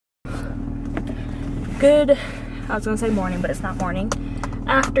Good, I was gonna say morning, but it's not morning.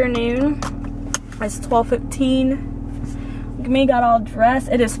 Afternoon. It's 12:15. Me got all dressed.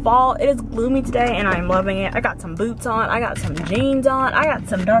 It is fall. It is gloomy today and I'm loving it. I got some boots on. I got some jeans on. I got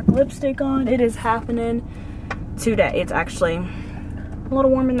some dark lipstick on. It is happening today. It's actually a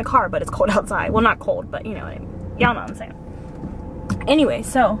little warm in the car, but it's cold outside. Well, not cold, but you know what I mean. Y'all know what I'm saying. Anyway,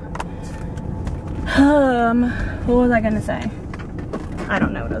 so what was I gonna say? I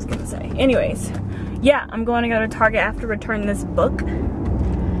don't know what I was gonna say. Anyways, yeah, I'm going to go to Target after return this book.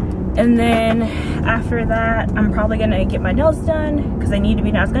 And then after that, I'm probably gonna get my nails done because they need to be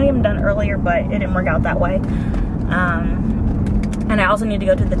done. I was gonna get them done earlier, but it didn't work out that way. And I also need to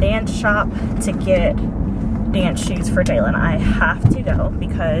go to the dance shop to get dance shoes for Jaelynn. I have to go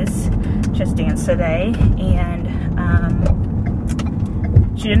because just danced today, and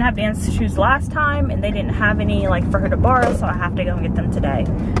she didn't have dance shoes last time, and they didn't have any like for her to borrow, so I have to go and get them today.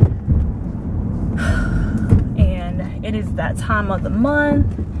 And it is that time of the month.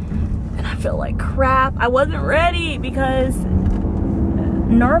 And I feel like crap. I wasn't ready because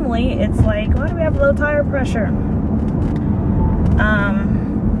normally it's like, why do we have low tire pressure?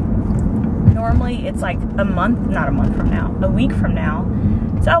 Normally it's like a week from now.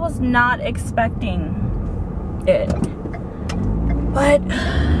 So I was not expecting it. But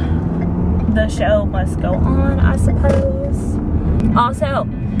the show must go on, I suppose. Also,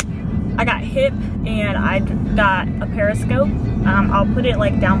 I got hip and I got a periscope. I'll put it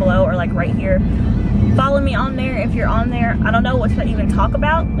like down below or like right here. Follow me on there if you're on there. I don't know what to even talk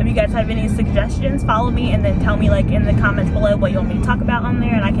about. If you guys have any suggestions, follow me and then tell me like in the comments below what you want me to talk about on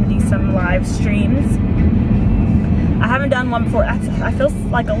there, and I can do some live streams. I haven't done one before. I feel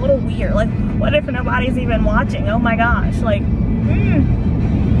like a little weird. Like, what if nobody's even watching? Oh my gosh. Like,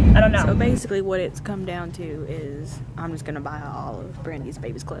 I don't know. So basically what it's come down to is I'm just gonna buy all of Brandy's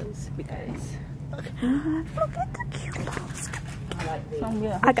baby's clothes because look at the cute clothes.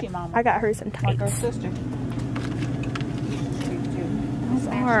 I got her some tights. Like her sister. Those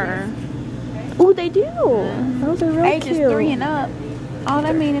are. Ooh, they do. Those are really cute. Ages 3 and up. Oh,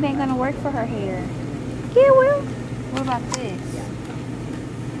 that means it ain't gonna work for her hair. Yeah, well. What about this?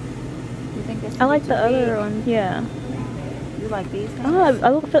 You think this? I like the other one. Yeah. You like these things?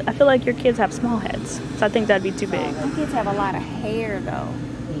 Oh, I feel like your kids have small heads, so I think that'd be too big. Your kids have a lot of hair though.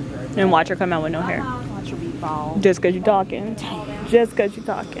 And watch her come out with no hair. Watch her be bald. Just cause you're talking. Just cause you're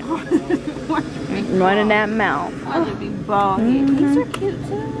talking. Running that mouth. Watch her be bald. These are cute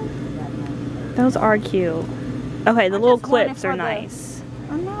too. Those are cute. Okay, the little clips are nice.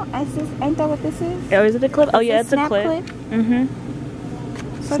 I know. Ain't that what this is? Oh, is it a clip? Oh yeah, it's a clip. Mm-hmm.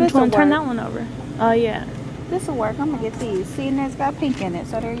 So this will turn that one over. Oh yeah. This will work. I'm gonna get these. See, and it's got pink in it,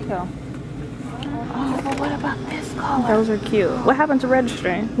 so there you go. Oh, but what about this color? Those are cute. What happened to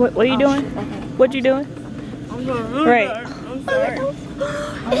registering? What are you doing? Okay. What you doing? Right.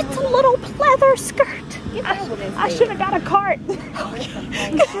 It's a little pleather skirt. I should have got a cart. You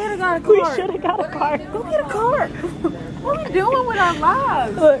should have got a cart. We should have got a cart. Go get a cart. What are we doing with our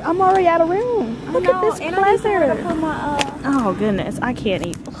lives? Look, I'm already out of room. Look at this pleather. Oh goodness, I can't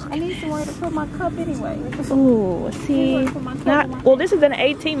eat. I need somewhere to put my cup anyway. Ooh, see. Well, this is an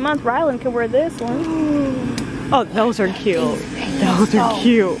 18-month. Rhilynn can wear this one. Oh, those are cute. Those are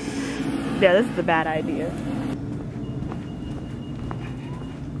cute. Yeah, this is a bad idea.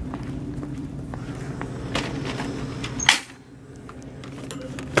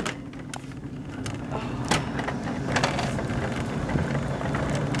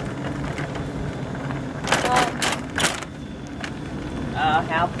 Oh,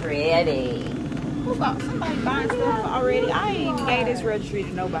 how pretty. Who got somebody buying stuff already? I ain't even gave this registry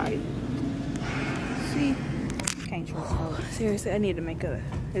to nobody. See? Can't trust her. Seriously, I need to make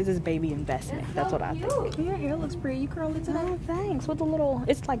this is baby investment. That's what I think. Your hair looks pretty. You curl it today? Oh, thanks. With a little,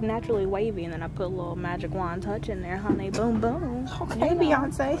 it's like naturally wavy, and then I put a little magic wand touch in there, honey. Boom, boom. Okay,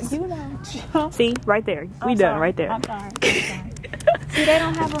 Beyonce. You know. See, right there. We done right there. I'm sorry. See, they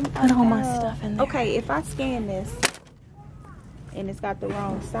don't have them. Put all my stuff in there. Okay, if I scan this and it's got the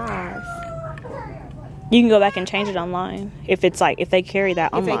wrong size, you can go back and change it online if it's like if they carry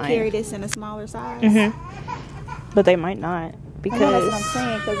that online. If they carry this in a smaller size. But they might not because that's what I'm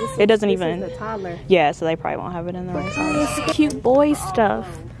saying, because it doesn't even. This is a toddler. Yeah, so they probably won't have it in the right size. It's cute boy stuff.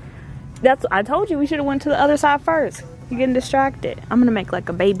 That's I told you we should have went to the other side first. You're getting distracted. I'm gonna make like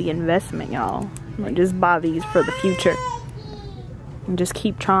a baby investment, y'all. I'm gonna just buy these for the future and just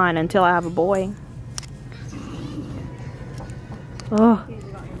keep trying until I have a boy. Oh,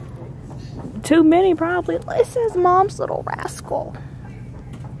 too many probably. This is Mom's Little Rascal.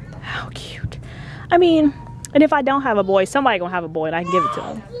 How cute. I mean, And if I don't have a boy, somebody gonna have a boy and I can give it to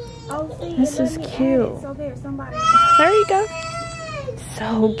them. Oh, see, This is cute. So there, somebody. There you go.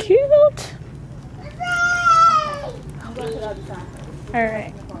 So cute. All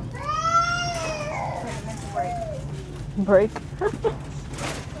right. Break.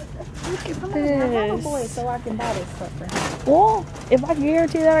 Look at I have a this. boy, so I can buy this stuff for him. Well, if I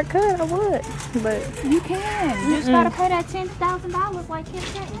guarantee that I could, I would. But You can. You just gotta pay that $10,000 like him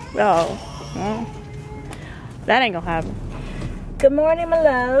said. oh, well, that ain't gonna happen. Good morning, my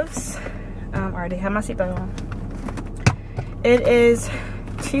loves. I already have my seatbelt on. It is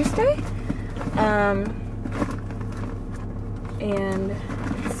Tuesday, and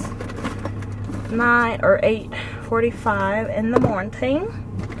it's 8:45 in the morning.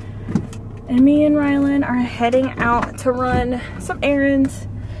 And me and Rhilynn are heading out to run some errands.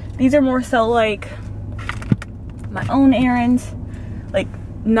 These are more so like my own errands, like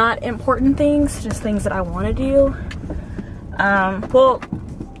not important things, just things that I want to do. Well,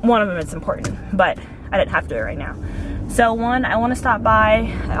 one of them is important, but I didn't have to do it right now. So one, I want to stop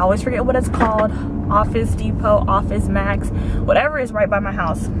by, I always forget what it's called, Office Depot, Office Max, whatever is right by my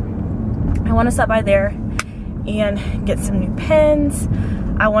house. I want to stop by there and get some new pens.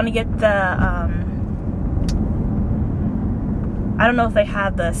 I want to get the, I don't know if they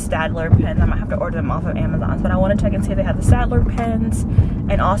have the Stadler pens. I might have to order them off of Amazon, but I want to check and see if they have the Stadler pens,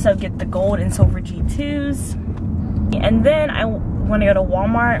 and also get the gold and silver G2s. And then I want to go to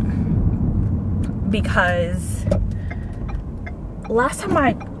Walmart because last time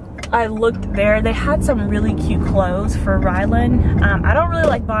I looked there, they had some really cute clothes for Rhilynn. I don't really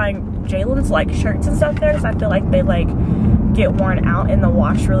like buying Jaelynn's like shirts and stuff there because I feel like they like get worn out in the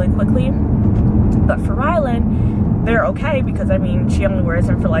wash really quickly. But for Rhilynn, they're okay because I mean she only wears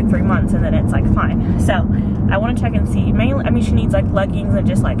them for like 3 months and then it's like fine. So I want to check and see. Mainly, I mean she needs like leggings and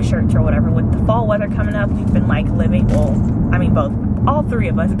just like shirts or whatever. With the fall weather coming up, we've been like living, well, I mean all three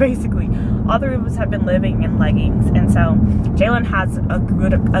of us basically. All three of us have been living in leggings, and so Jaelynn has a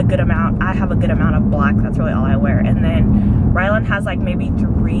good amount. I have a good amount of black. That's really all I wear. And then Rhilynn has like maybe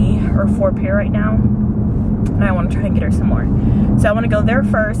 3 or 4 pair right now. And I want to try and get her some more. So I want to go there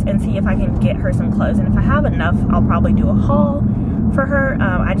first and see if I can get her some clothes. And if I have enough, I'll probably do a haul for her.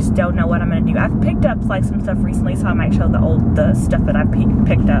 I just don't know what I'm going to do. I've picked up like some stuff recently, so I might show the stuff that I've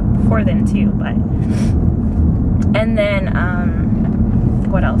picked up before then too. But and then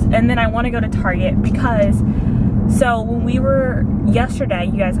what else? And then I want to go to Target because so when we were yesterday,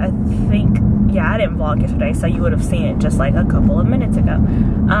 you guys, I think, yeah, I didn't vlog yesterday, so you would have seen it just like a couple of minutes ago.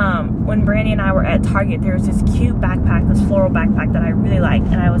 When Brandy and I were at Target, there was this cute backpack, this floral backpack that I really liked,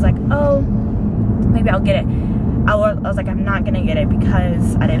 and I was like, oh, maybe I'll get it. I was like, I'm not gonna get it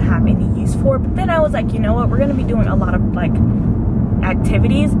because I didn't have any use for it. But then I was like, you know what, we're gonna be doing a lot of like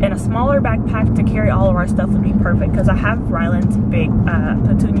activities, and a smaller backpack to carry all of our stuff would be perfect because I have Rhylynn's big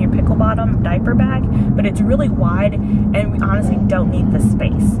Petunia pickle bottom diaper bag, but it's really wide and we honestly don't need the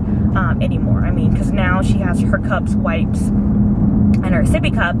space anymore. I mean, because now she has her cups, wipes, and her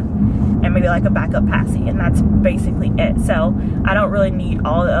sippy cup, and maybe like a backup passy, and that's basically it. So I don't really need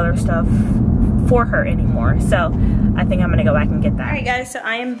all the other stuff for her anymore, so I think I'm gonna go back and get that. All right guys, so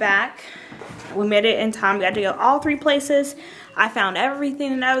I am back. We made it in time. We had to go all 3 places. I found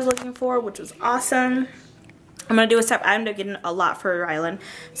everything that I was looking for, which was awesome. I'm gonna do a separate, I ended up getting a lot for Rhilynn,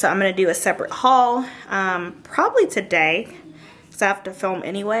 so I'm gonna do a separate haul probably today because I have to film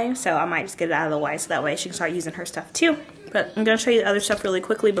anyway, so I might just get it out of the way so that way she can start using her stuff too. But I'm gonna show you the other stuff really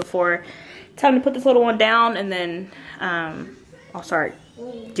quickly before it's time to put this little one down, and then I'll start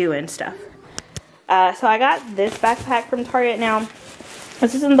doing stuff. So I got this backpack from Target. Now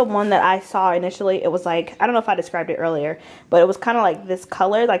this isn't the one that I saw initially. It was like, I don't know if I described it earlier, but it was kind of like this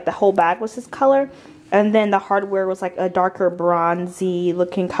color, like the whole bag was this color, and then the hardware was like a darker bronzy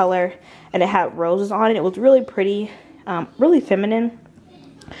looking color, and it had roses on it. It was really pretty, really feminine.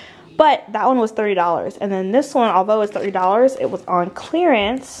 But that one was $30, and then this one, although it's $30, it was on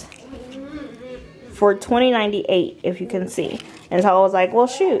clearance for $20.98, if you can see. And so I was like, well,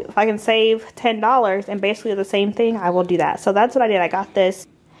 shoot, if I can save $10 and basically the same thing, I will do that. So that's what I did. I got this.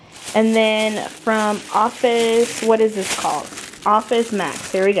 And then from Office, what is this called? Office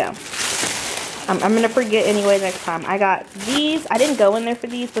Max. Here we go. I'm going to forget anyway next time. I got these. I didn't go in there for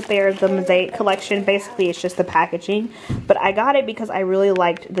these, but they're the Mosaic collection. Basically, it's just the packaging. But I got it because I really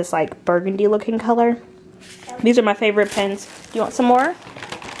liked this like burgundy looking color. These are my favorite pens. Do you want some more?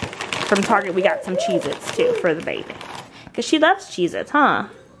 From Target, we got some Cheez-Its too for the baby. Because she loves Cheez-Its, huh?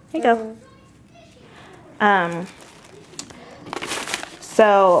 Here you go.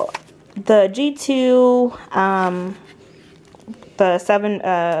 So, the G2, the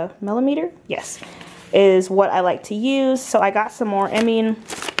 7 millimeter, yes. is what I like to use. So I got some more. I mean,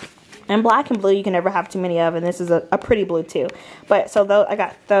 and black and blue you can never have too many of, and this is a pretty blue too. But so I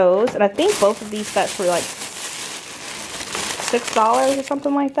got those, and I think both of these sets were like $6 or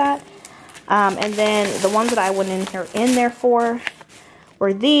something like that. And then the ones that I went in there for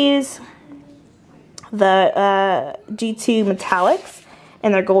were these, the G2 metallics,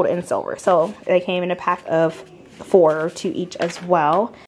 and they're gold and silver. So they came in a pack of 4 or 2 each as well.